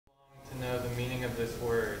meaning of this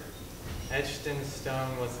word. Etched in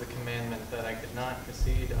stone was the commandment that I could not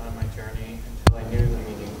proceed on my journey until I knew the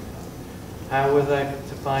meaning. How was I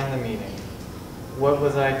to find the meaning? What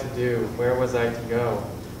was I to do? Where was I to go?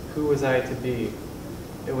 Who was I to be?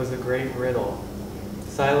 It was a great riddle.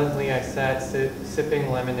 Silently I sat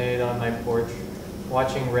sipping lemonade on my porch,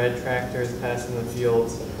 watching red tractors pass in the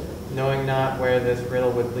fields, knowing not where this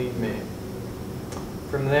riddle would lead me.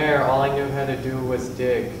 From there, all I knew how to do was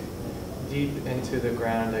dig. Deep into the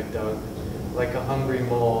ground I dug, like a hungry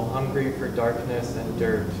mole, hungry for darkness and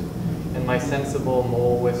dirt. And my sensible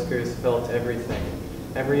mole whiskers felt everything,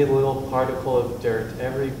 every little particle of dirt,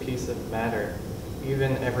 every piece of matter,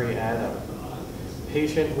 even every atom.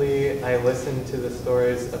 Patiently, I listened to the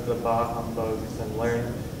stories of the bah humbugs and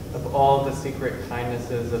learned of all the secret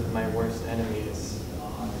kindnesses of my worst enemies.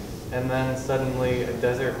 And then suddenly a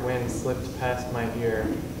desert wind slipped past my ear,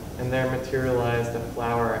 and there materialized a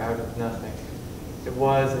flower out of nothing. It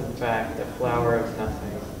was, in fact, a flower of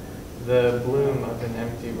nothing, the bloom of an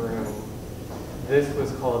empty room. This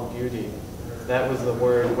was called beauty. That was the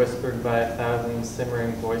word whispered by 1,000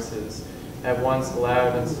 simmering voices, at once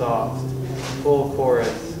loud and soft, full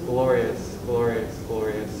chorus, glorious, glorious,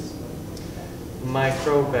 glorious. My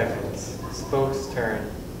crow beckons, spokes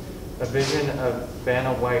turn, a vision of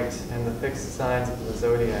Vanna White and the fixed signs of the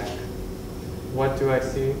zodiac. What do I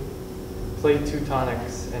see? Plate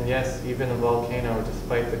tectonics, and yes, even a volcano,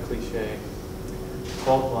 despite the cliche.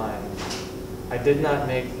 Fault line. I did not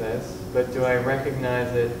make this, but do I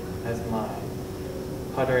recognize it as mine?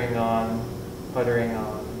 Puttering on, puttering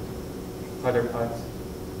on, putter putt.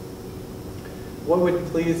 What would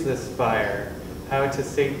please this fire? How to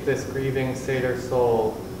sate this grieving satyr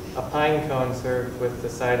soul? A pine cone served with the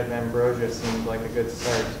side of ambrosia seemed like a good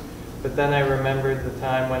start. But then I remembered the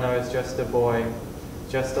time when I was just a boy,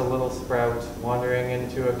 just a little sprout, wandering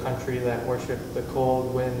into a country that worshipped the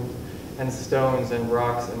cold wind and stones and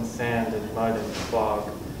rocks and sand and mud and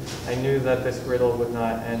fog. I knew that this riddle would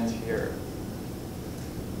not end here.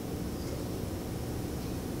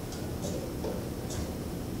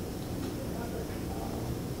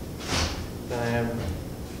 Then I have a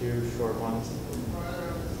few short ones.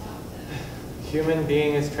 Human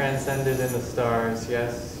being is transcended in the stars,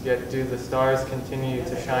 yes, yet do the stars continue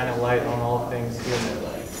to shine a light on all things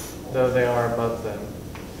human, though they are above them.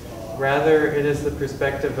 Rather, it is the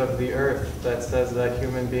perspective of the earth that says that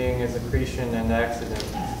human being is accretion and accident,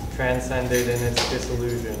 transcended in its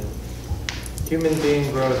dissolution. Human being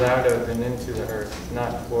grows out of and into the earth,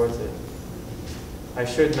 not towards it. I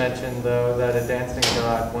should mention, though, that a dancing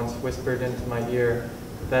god once whispered into my ear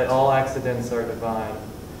that all accidents are divine.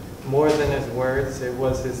 More than his words, it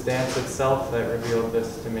was his dance itself that revealed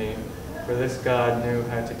this to me, for this god knew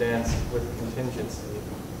how to dance with contingency.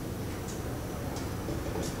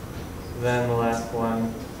 Then the last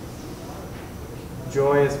one.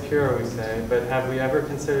 Joy is pure, we say, but have we ever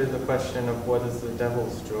considered the question of what is the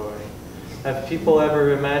devil's joy? Have people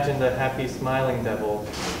ever imagined a happy, smiling devil,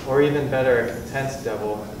 or even better, a content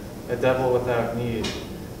devil, a devil without need?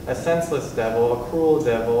 A senseless devil, a cruel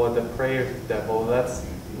devil, a depraved devil, that's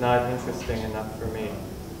not interesting enough for me.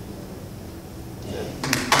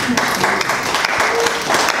 That's it.